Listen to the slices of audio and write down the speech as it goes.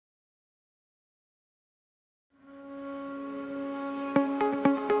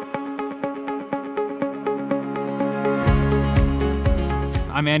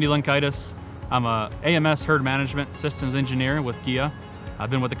I'm Andy Lenkaitis. I'm a AMS herd management systems engineer with GEA. I've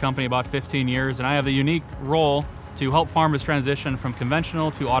been with the company about 15 years, and I have the unique role to help farmers transition from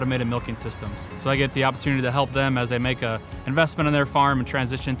conventional to automated milking systems. So I get the opportunity to help them as they make an investment in their farm and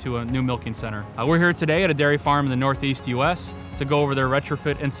transition to a new milking center. We're here today at a dairy farm in the Northeast US to go over their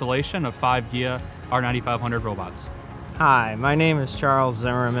retrofit installation of 5 GEA R9500 robots. Hi, my name is Charles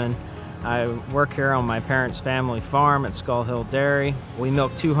Zimmerman. I work here on my parents' family farm at Skull Hill Dairy. We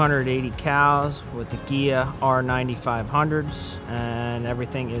milk 280 cows with the GEA R9500s, and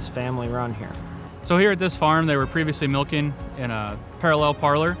everything is family run here. So here at this farm, they were previously milking in a parallel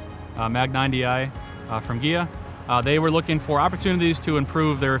parlor, Mag 90i from GEA. They were looking for opportunities to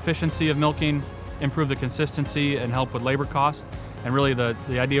improve their efficiency of milking, improve the consistency, and help with labor costs. And really the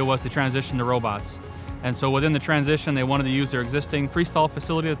idea was to transition to robots. And so within the transition, they wanted to use their existing freestall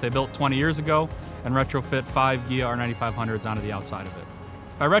facility that they built 20 years ago and retrofit 5 GEA R9500s onto the outside of it.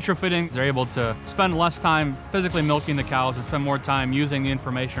 By retrofitting, they're able to spend less time physically milking the cows and spend more time using the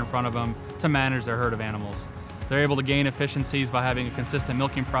information in front of them to manage their herd of animals. They're able to gain efficiencies by having a consistent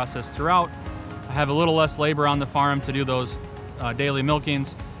milking process throughout, have a little less labor on the farm to do those daily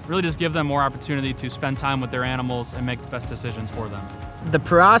milkings, really just give them more opportunity to spend time with their animals and make the best decisions for them. The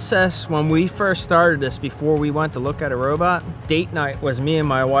process when we first started this, before we went to look at a robot, date night was me and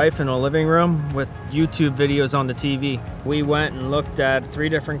my wife in a living room with YouTube videos on the TV. We went and looked at 3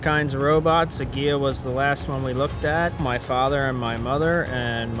 different kinds of robots. The GEA was the last one we looked at. My father and my mother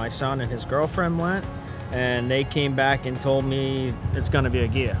and my son and his girlfriend went, and they came back and told me it's going to be a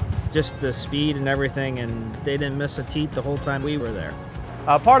GEA. Just the speed and everything, and they didn't miss a teat the whole time we were there.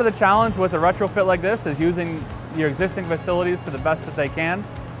 Part of the challenge with a retrofit like this is using your existing facilities to the best that they can.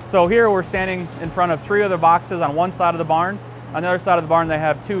 So here we're standing in front of 3 other boxes on one side of the barn. On the other side of the barn they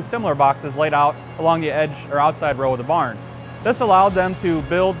have 2 similar boxes laid out along the edge or outside row of the barn. This allowed them to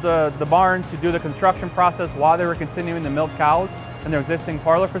build the barn to do the construction process while they were continuing to milk cows in their existing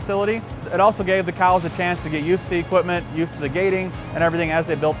parlor facility. It also gave the cows a chance to get used to the equipment, used to the gating and everything as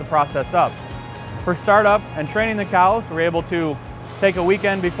they built the process up. For startup and training the cows, we're able to take a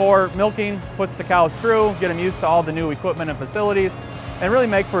weekend before milking, puts the cows through, get them used to all the new equipment and facilities, and really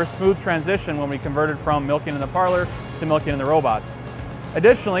make for a smooth transition when we converted from milking in the parlor to milking in the robots.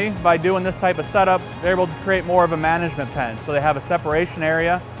 Additionally, by doing this type of setup, they're able to create more of a management pen. So they have a separation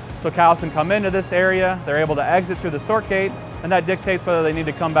area, so cows can come into this area, they're able to exit through the sort gate, and that dictates whether they need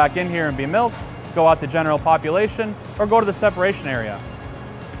to come back in here and be milked, go out to general population, or go to the separation area.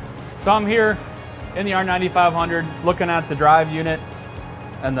 So I'm here in the R9500 looking at the drive unit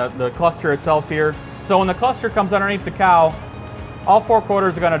and the cluster itself here. So when the cluster comes underneath the cow, all 4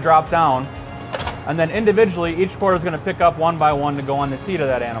 quarters are going to drop down, and then individually each quarter is going to pick up one by one to go on the teat of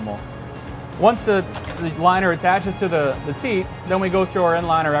that animal. Once the liner attaches to the teat, then we go through our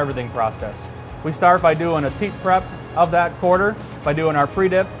inliner everything process. We start by doing a teat prep of that quarter, by doing our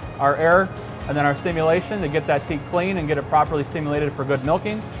pre-dip, our air, and then our stimulation to get that teat clean and get it properly stimulated for good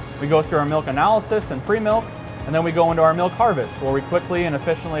milking. We go through our milk analysis and pre-milk, and then we go into our milk harvest, where we quickly and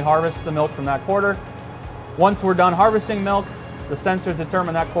efficiently harvest the milk from that quarter. Once we're done harvesting milk, the sensors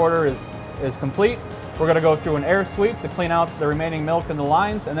determine that quarter is complete. We're going to go through an air sweep to clean out the remaining milk in the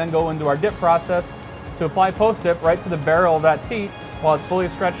lines, and then go into our dip process to apply post-dip right to the barrel of that teat while it's fully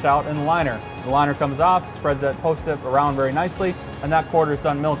stretched out in the liner. The liner comes off, spreads that post-dip around very nicely, and that quarter is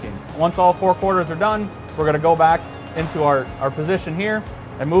done milking. Once all 4 quarters are done, we're going to go back into our position here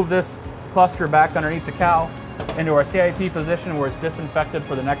and move this cluster back underneath the cow into our CIP position where it's disinfected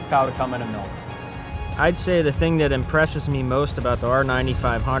for the next cow to come in and milk. I'd say the thing that impresses me most about the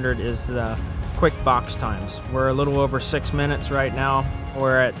R9500 is the quick box times. We're a little over 6 minutes right now.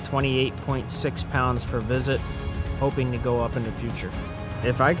 We're at 28.6 pounds per visit, hoping to go up in the future.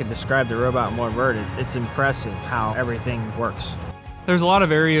 If I could describe the robot in one word, it's impressive how everything works. There's a lot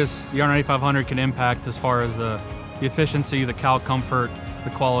of areas the R9500 can impact as far as the efficiency, the cow comfort, the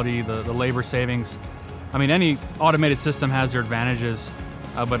quality, the labor savings. I mean, any automated system has their advantages,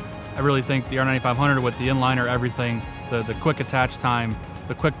 but I really think the R9500 with the inliner, everything, the quick attach time,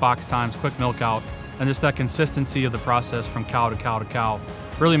 the quick box times, quick milk out, and just that consistency of the process from cow to cow to cow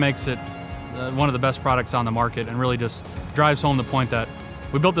really makes it one of the best products on the market, and really just drives home the point that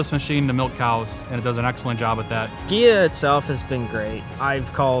we built this machine to milk cows, and it does an excellent job at that. GEA itself has been great.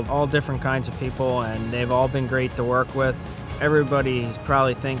 I've called all different kinds of people, and they've all been great to work with. Everybody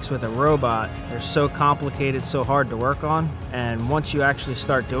probably thinks with a robot, they're so complicated, so hard to work on, and once you actually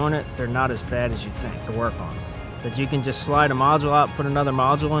start doing it, they're not as bad as you think to work on. that you can just slide a module out, put another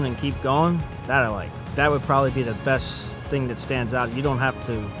module in, and keep going, that I like. That would probably be the best thing that stands out. You don't have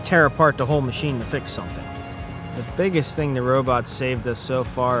to tear apart the whole machine to fix something. The biggest thing the robot saved us so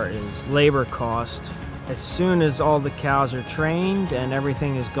far is labor cost. As soon as all the cows are trained and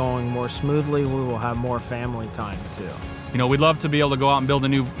everything is going more smoothly, we will have more family time too. You know, we'd love to be able to go out and build a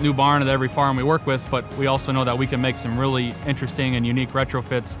new barn at every farm we work with, but we also know that we can make some really interesting and unique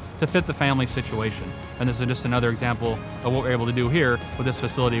retrofits to fit the family situation. And this is just another example of what we're able to do here with this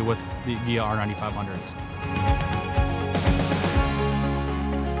facility with the GEA R9500s.